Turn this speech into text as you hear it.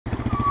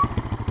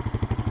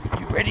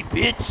ready,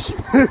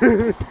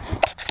 bitch.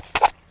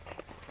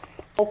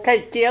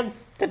 Okay,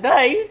 kids,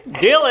 today,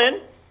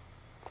 Dylan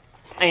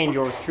and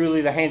yours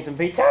truly, the handsome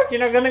Pete, are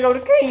gonna go to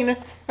Keene and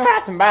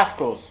ride some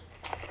bicycles.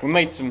 We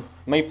made some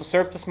maple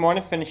syrup this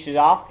morning, finished it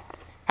off.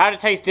 How'd it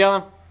taste,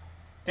 Dylan?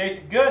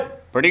 Tastes good.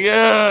 Pretty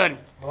good.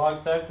 Well,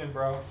 exception,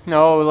 bro.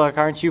 No, look,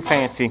 aren't you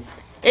fancy?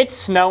 It's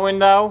snowing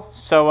though,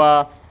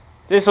 so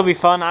this will be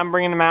fun. I'm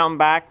bringing the mountain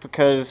back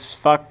because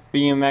fuck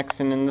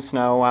BMXing in the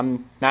snow.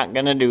 I'm not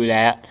gonna do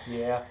that.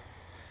 Yeah.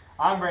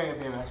 I'm bringing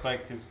BMX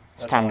back because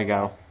it's time to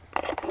go.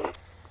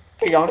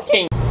 We're going to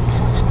Keene.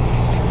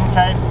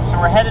 Okay, so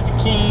we're headed to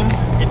Keene.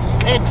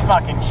 It's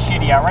fucking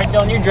shitty out, right,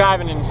 Dylan? You're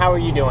driving, and how are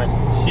you doing?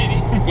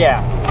 Shitty.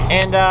 Yeah.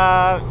 And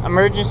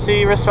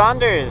emergency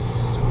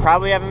responders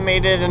probably haven't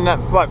made it enough.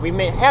 What?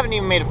 Haven't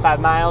even made it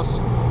 5 miles.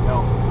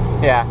 No.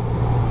 Yeah.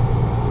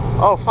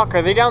 Oh fuck!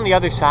 Are they down the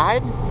other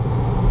side?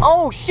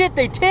 Oh shit!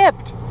 They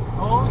tipped.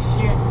 Oh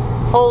shit.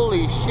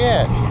 Holy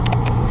shit.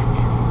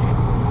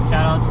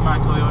 Shout out to my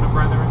Toyota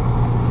brethren.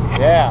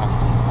 Yeah.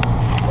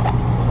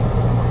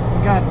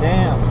 God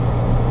damn.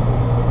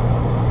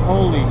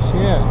 Holy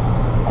shit.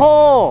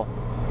 Oh!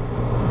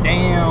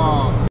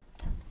 Damn.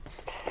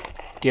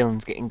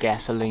 Dylan's getting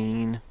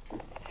gasoline.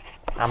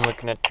 I'm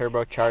looking at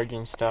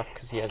turbocharging stuff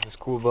because he has this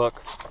cool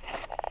book.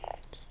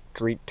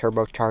 Street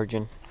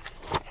turbocharging.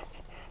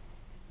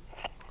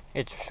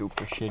 It's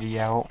super shitty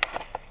out.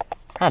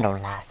 I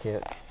don't like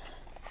it.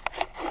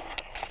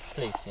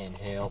 Please send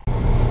help.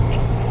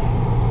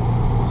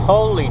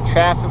 Holy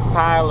traffic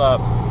pileup.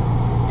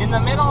 In the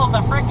middle of the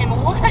freaking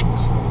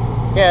woods.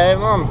 Yeah,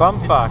 we're in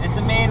bumfuck. It's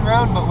a main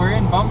road, but we're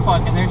in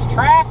bumfuck and there's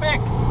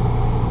traffic.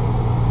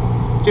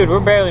 Dude,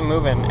 we're barely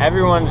moving.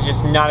 Everyone's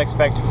just not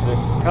expected for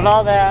this. But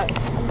all that.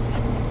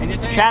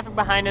 Traffic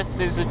behind us.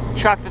 There's a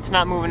truck that's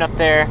not moving up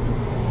there.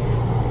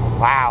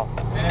 Wow.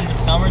 And in the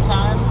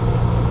summertime,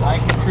 I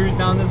can cruise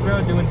down this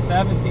road doing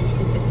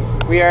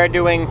 70. We are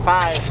doing 10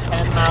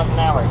 miles an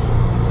hour.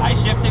 I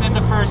shifted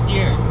into first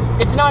gear.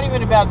 It's not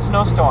even a bad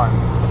snowstorm.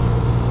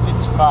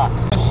 It's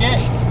fucked. Oh shit.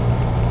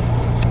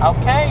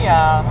 Okay,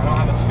 I don't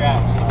have a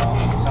strap,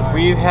 so sorry.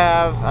 We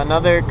have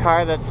another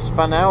car that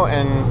spun out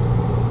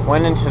and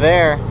went into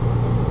there.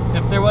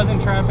 If there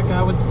wasn't traffic,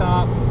 I would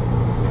stop.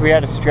 If we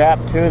had a strap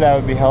too, that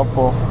would be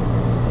helpful.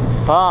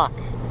 Fuck.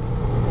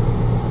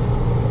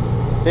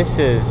 This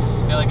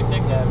is... I feel like a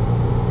dickhead.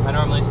 I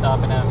normally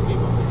stop and ask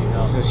people if they need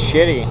help. This is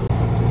shitty.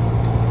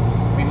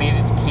 We made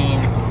it to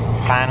Keene,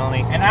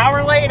 finally. An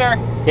hour later.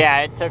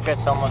 Yeah, it took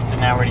us almost an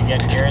hour to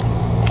get here.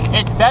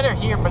 It's better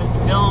here, but it's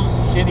still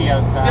shitty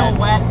outside. Still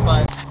wet,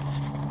 but...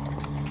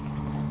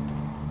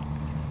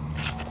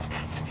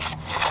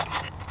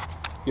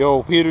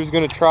 Yo, Peter's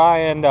gonna try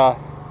and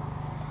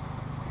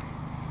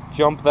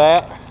jump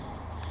that.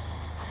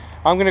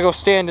 I'm gonna go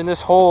stand in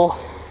this hole,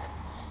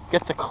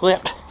 get the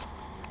clip.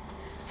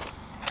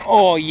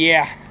 Oh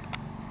yeah.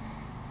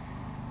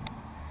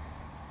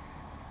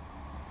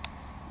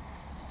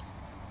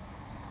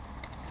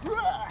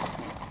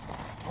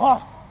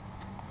 Oh.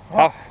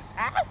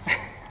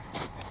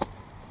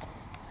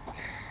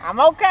 I'm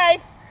okay.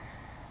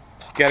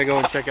 Gotta go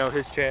and check out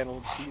his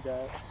channel to see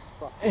that.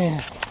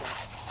 Man.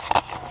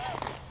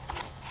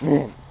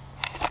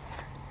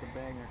 The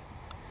banger.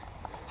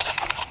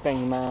 Bang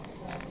him out.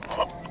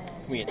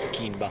 We at the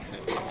Keene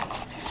Buffet.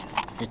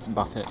 It's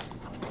Buffet.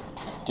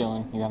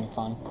 Dylan, you having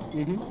fun?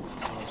 Mm-hmm.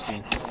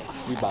 See,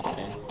 we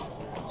buffeted.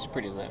 It's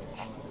pretty lit.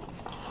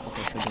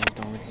 Okay, so Dylan's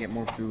going to get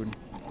more food.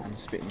 I'm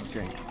spitting his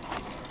drink.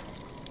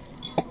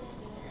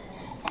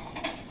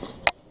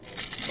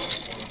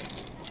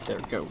 There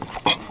it goes.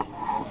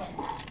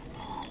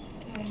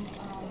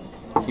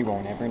 He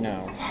won't ever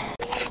know.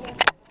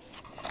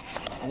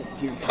 Oh,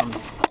 here it comes.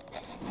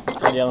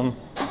 Hi, Dylan.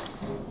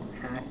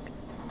 Hi.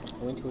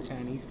 I went to a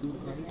Chinese food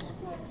place,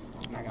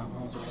 and I got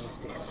mozzarella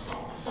stick.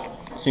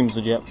 Seems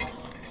legit.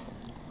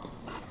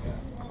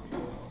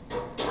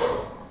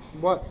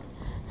 What?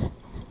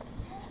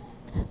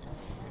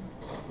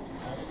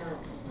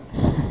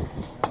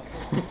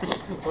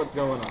 What's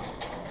going on?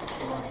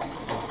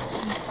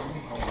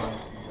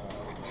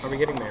 Are we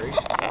getting married?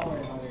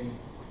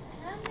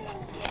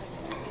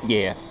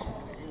 Yes.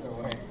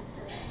 What?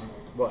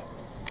 What?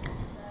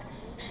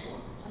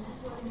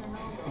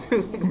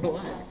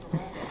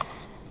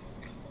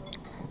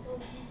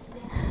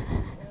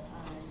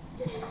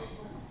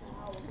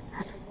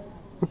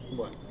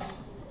 What?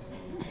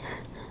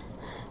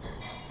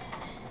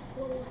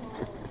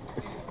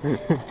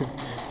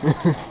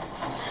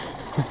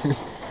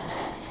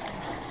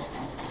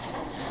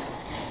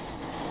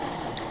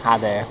 Hi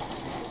there.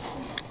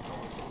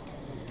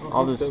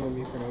 All this,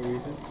 Me for no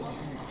reason.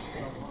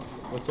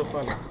 What's so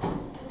funny?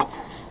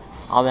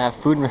 all that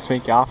food must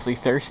make you awfully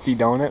thirsty,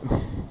 don't it?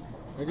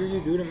 What did you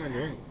do to my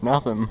drink?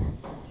 Nothing.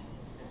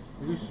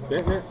 You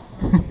spit it?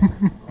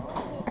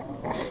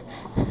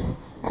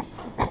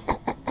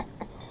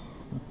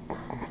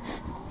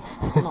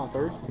 I'm not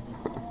thirsty.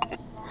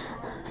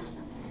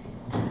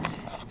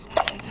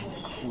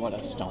 What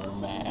a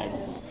stone bag.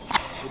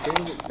 The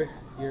thing that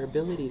Your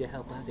ability to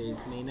help others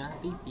may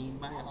not be seen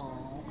by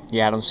all.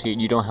 Yeah, I don't see it.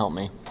 You don't help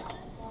me.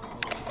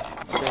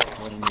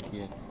 What an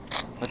idiot.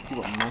 Let's see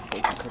what my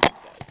fortune cookie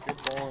says. Your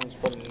bones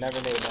would have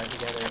never made that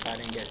together if I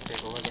didn't get sick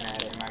of looking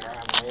at it in my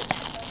driveway.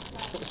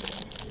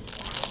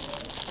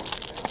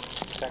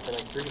 Except for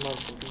like 3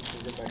 months in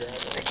pieces in my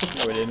driveway.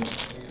 No, it didn't.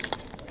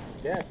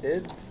 Yeah, it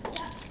did.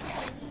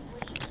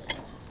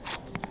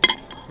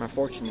 My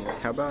fortune is,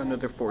 how about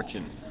another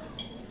fortune?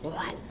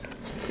 What?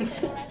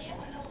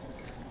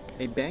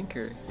 A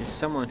banker is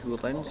someone who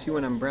lends you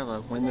an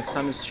umbrella when the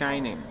sun is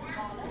shining.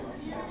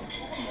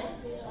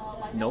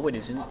 No, it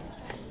isn't.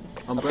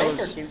 Umbrellas. A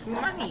banker gives you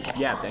money.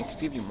 Yeah, bankers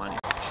give you money.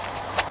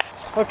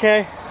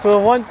 Okay, so the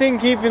one thing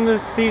keeping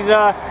this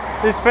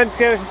fence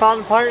together from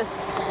falling apart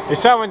is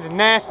someone's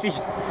nasty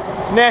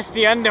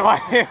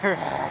underwear.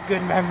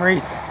 Good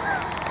memories.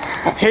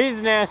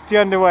 His nasty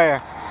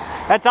underwear.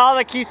 That's all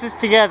that keeps us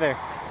together.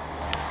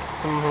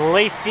 Some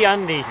lacy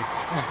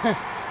undies.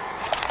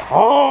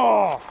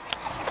 Oh!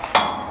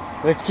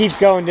 Let's keep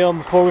going, Dylan,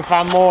 before we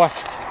find more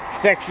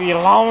sexy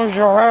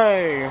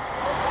lingerie.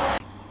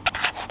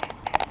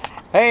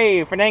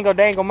 Hey, Fandango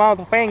Dango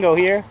Mouth Fango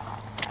here.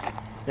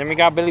 Then we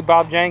got Billy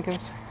Bob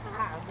Jenkins.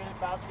 Billy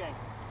Bob Jenkins.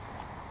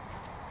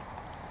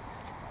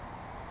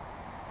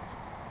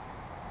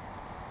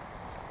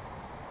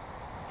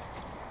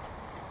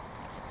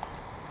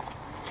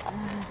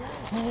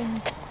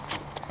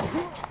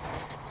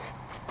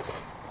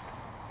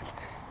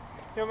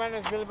 Yo, my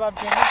name is Billy Bob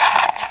Jenkins.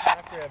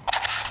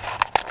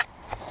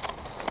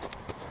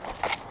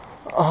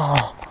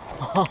 Oh.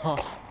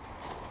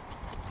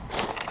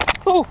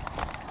 Oh.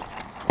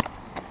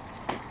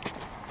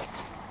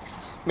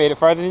 Made it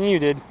farther than you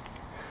did.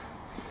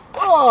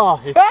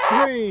 Oh,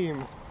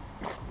 extreme.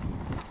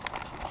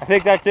 I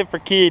think that's it for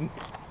Keene.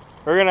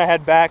 We're gonna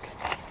head back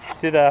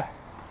to the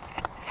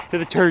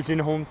church in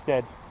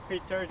Homestead.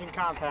 Church and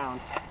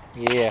compound.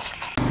 Yeah.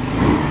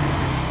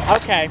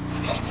 Okay.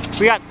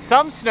 We got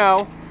some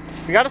snow.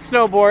 We got a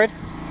snowboard.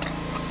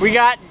 We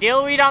got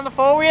Dillweed on the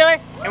four-wheeler,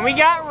 and we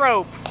got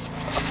rope.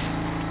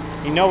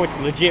 You know it's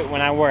legit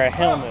when I wear a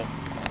helmet.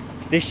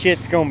 This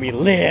shit's gonna be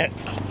lit.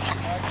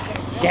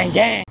 Gang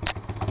gang.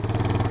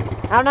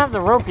 I don't have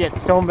the rope yet,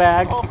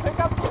 Stonebag. Oh, pick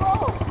up the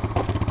rope.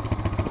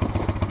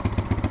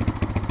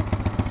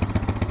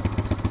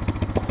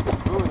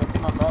 Ooh,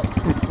 that's not bad.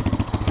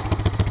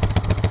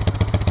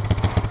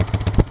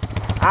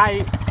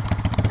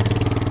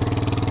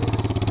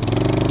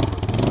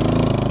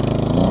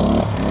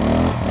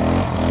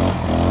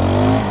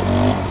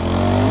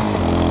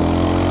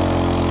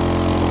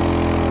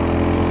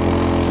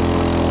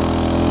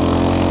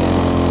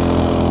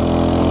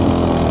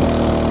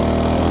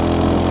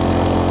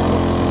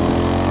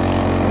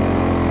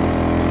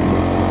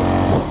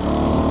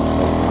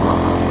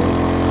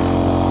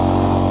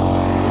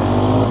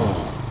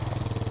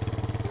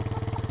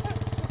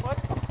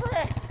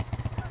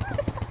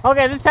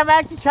 Okay, this time I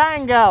actually try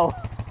and go.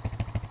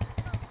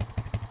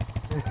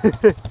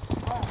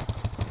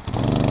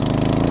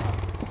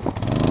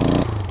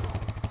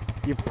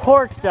 You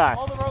porked us.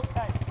 Hold the rope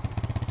tight.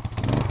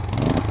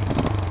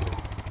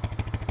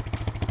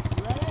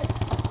 You ready?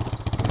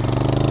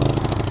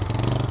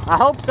 I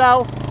hope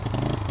so.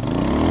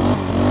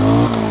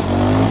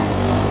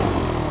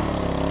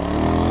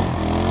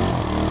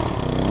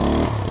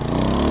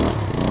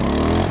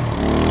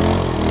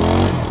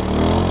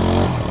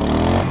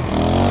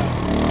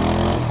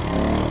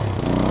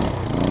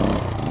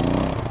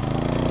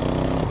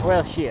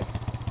 Well, shit.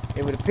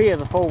 It would appear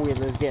the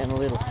four-wheeler is getting a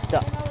little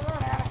stuck.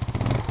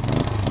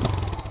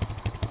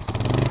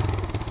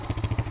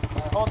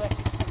 Hold that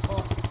shit.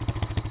 Hold.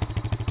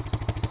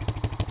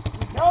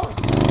 Keep going.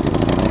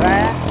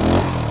 Right.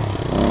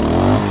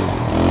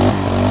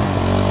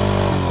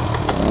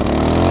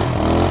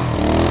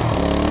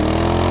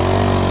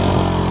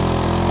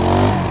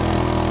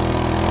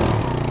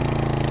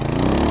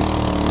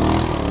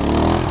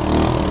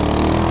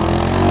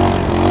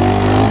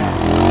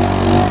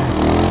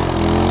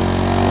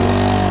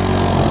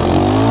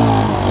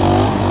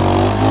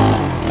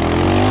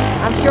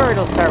 I'm sure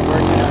it'll start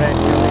working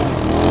eventually.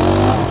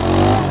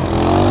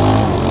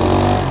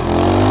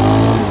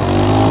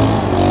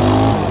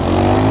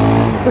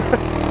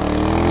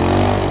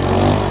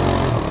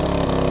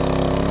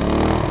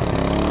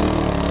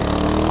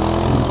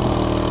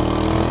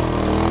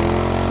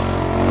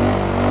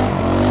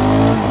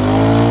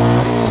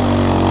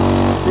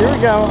 Here we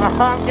go.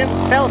 I'm getting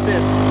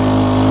pelted.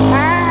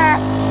 Ah!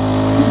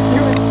 He's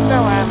shooting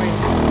snow at me.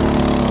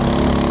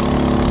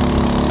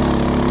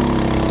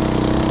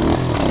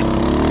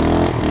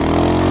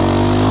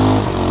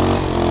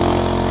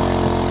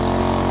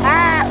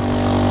 Ah!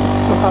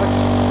 Fuck.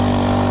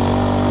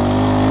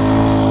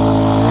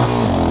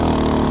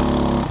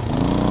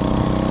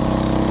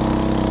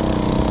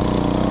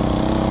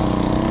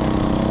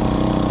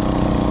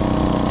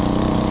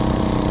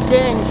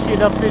 Gang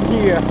shit up in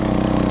here.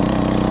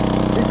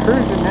 We're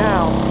cruising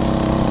now.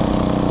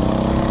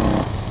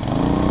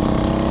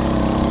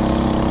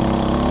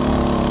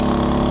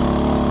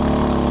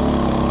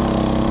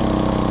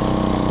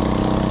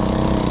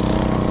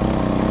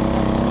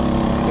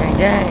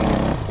 gang.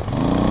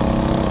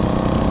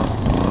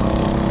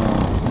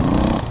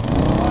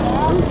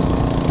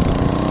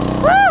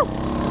 Woo!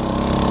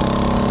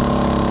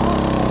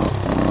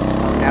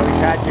 Now we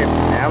got you.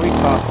 Now we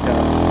fucked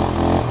up.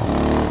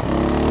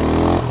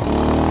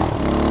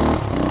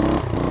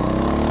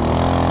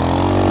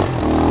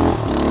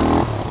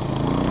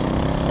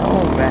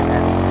 Oh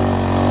man.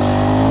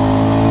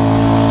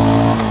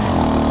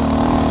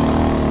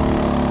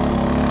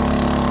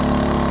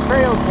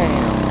 Trail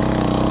cam.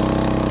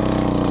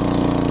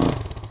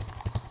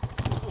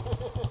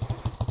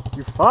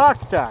 You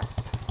fucked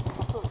us.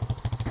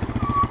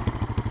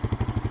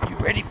 You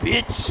ready,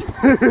 bitch?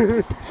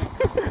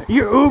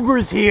 Your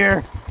Uber's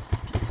here.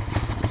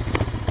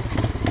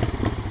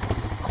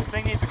 This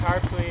thing needs a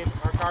carb clean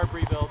or carb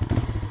rebuild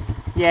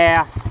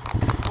Yeah.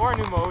 or a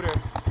new motor.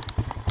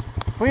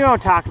 We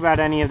won't talk about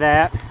any of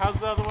that. How's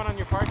the other one on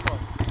your park plug?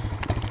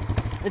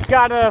 It's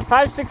got a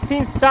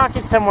 5/16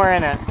 socket somewhere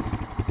in it.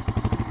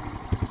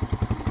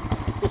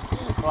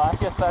 Well, I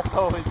guess that's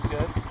always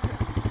good.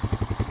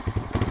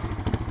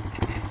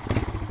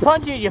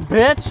 Punch it, you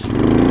bitch!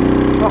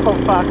 Oh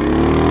fuck.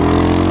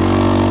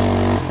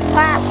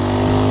 Ah!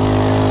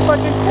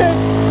 Fucking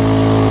tits!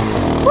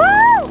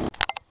 Woo!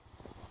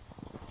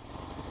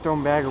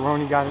 Stone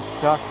Baggeroni got it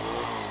stuck.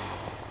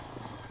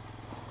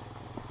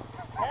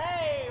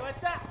 Hey,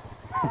 what's up?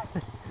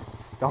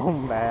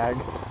 Stone bag.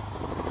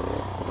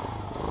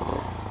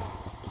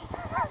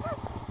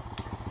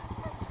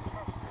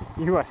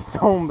 You a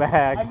stone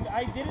bag.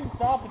 I didn't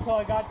stop until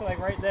I got to like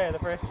right there, the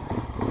first.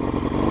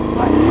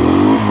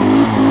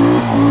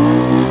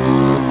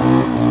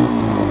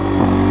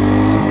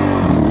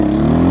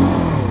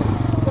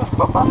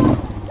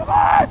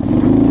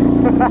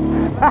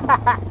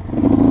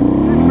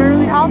 You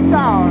barely hopped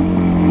down.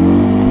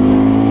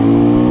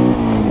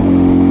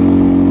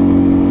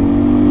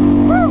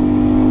 Woo!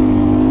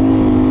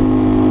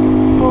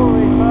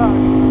 Holy fuck.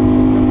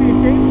 I'd be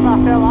ashamed if I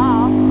fell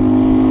off.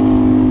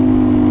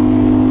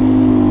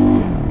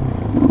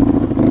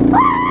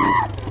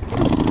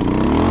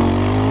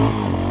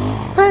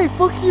 Hey,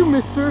 fuck you,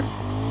 mister.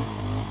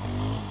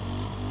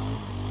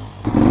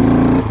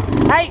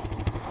 Hey!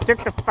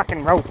 Took the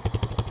fucking rope.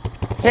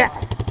 Yeah.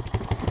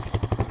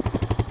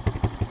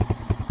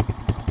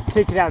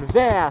 Take it out of his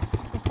ass.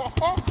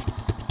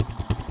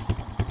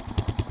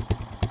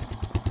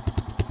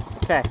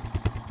 Okay.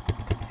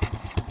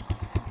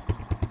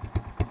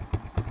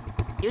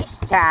 It's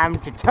time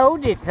to tow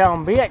this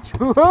dumb bitch.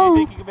 Do you Woohoo!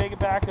 think you can make it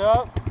back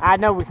up? I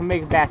know we can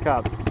make it back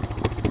up.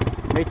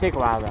 May take a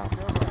while though. Oh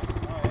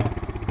yeah.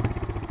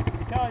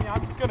 I'm telling you,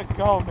 I'm just gonna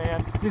go,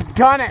 man. Just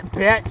gun it,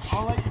 bitch.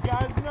 I'll let you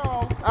guys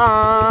know.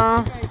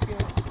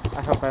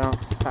 I hope I don't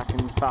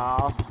fucking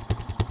fall.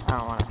 I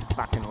don't wanna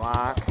fucking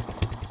walk.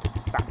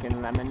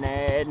 Fucking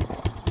lemonade.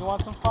 You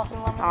want some fucking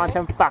lemonade? I want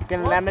some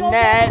fucking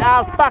lemonade.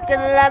 Oh, fucking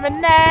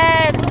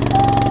lemonade!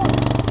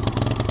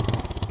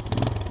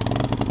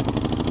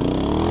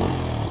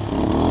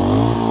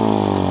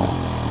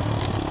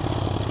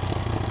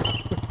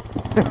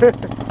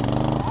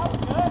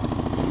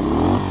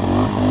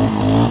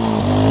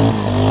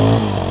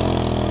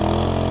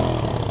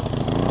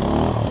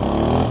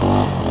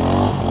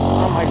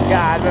 Oh my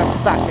god, we're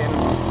fucking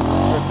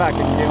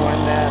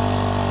doing this.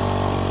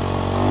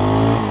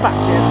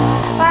 Fucking,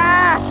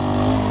 ah!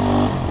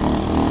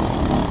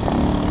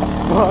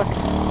 Fuck,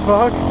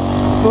 fuck,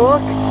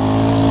 fuck.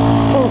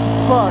 Oh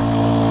fuck,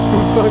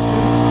 I'm fucking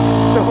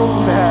so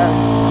mad.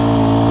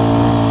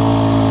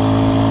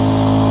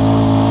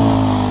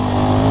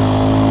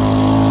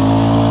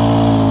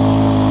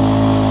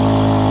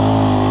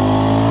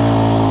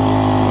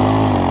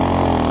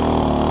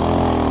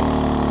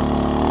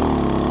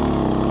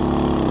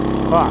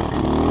 Fuck.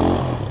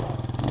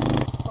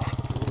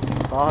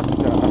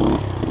 Fucked up.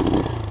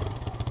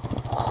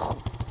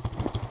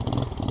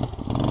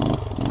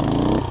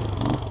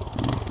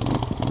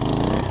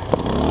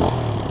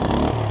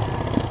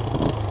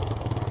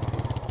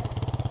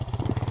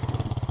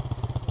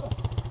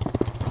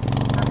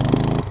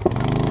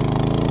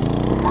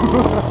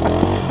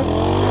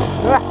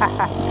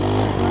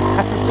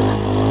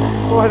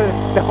 What a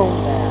stone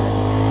bag.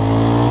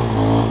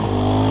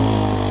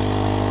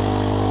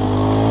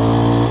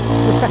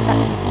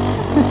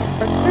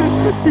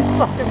 He's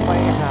fucking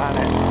laying on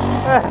it.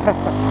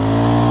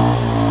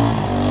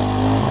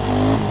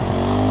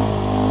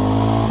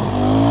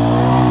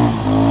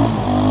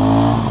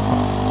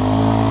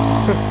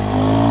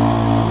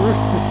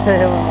 Roost the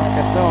tail in like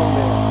a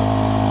zombie.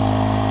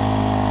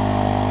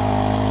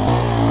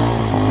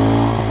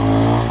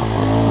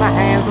 My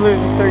hands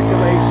losing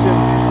circulation.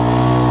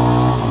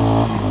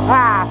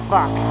 Ah,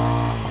 fuck.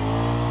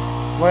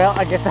 Well,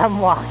 I guess I'm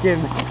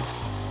walking.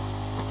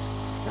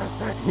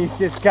 He's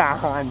just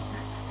gone.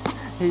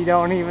 He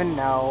don't even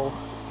know.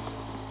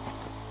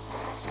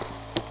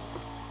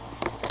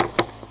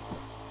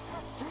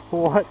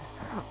 What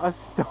a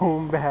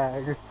stone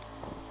bag.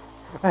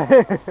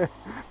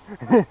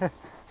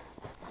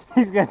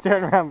 He's gonna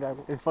turn around and be like,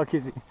 what the fuck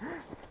is he?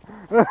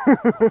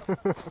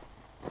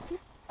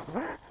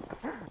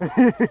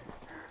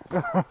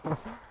 Holy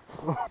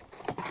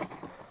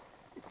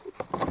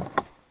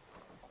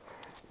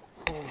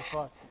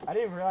fuck. I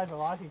didn't realize I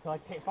lost you until I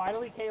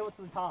finally came up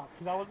to the top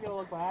because I wasn't going to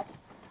look back.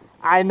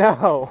 I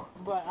know.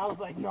 But I was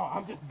like, no,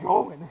 I'm just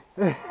going.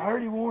 I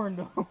already warned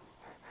them.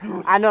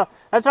 I know.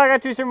 That's why I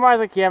got 2 super more. I was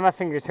like, yeah, my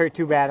fingers hurt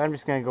too bad. I'm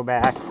just going to go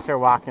back. Start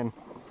walking.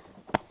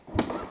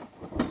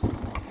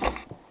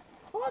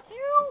 Fuck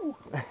you!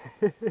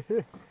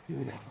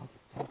 Dude.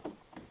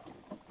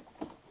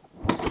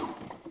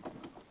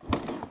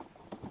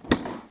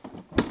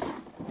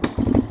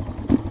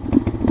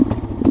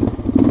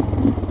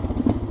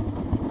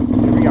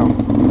 Here we go.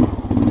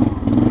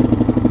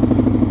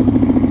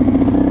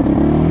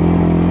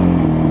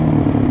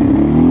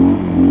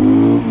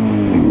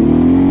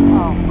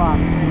 Oh, fuck.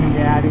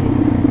 Daddy.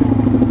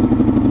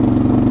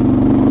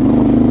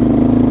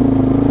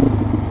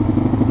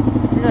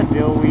 We got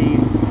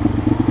Dillweed.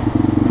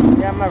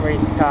 We got my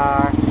race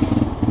car.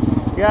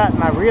 We got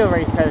my real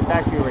race car. It's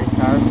actually a race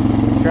car.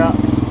 Truck.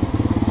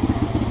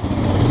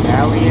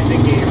 Now we in the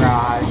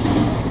garage.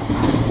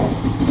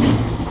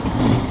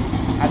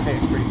 I think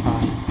it's pretty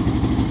fun.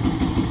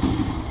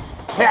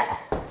 Yeah.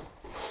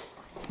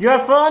 You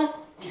have fun?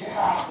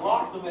 Yeah,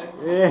 lots of it.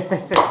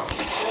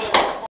 Yeah.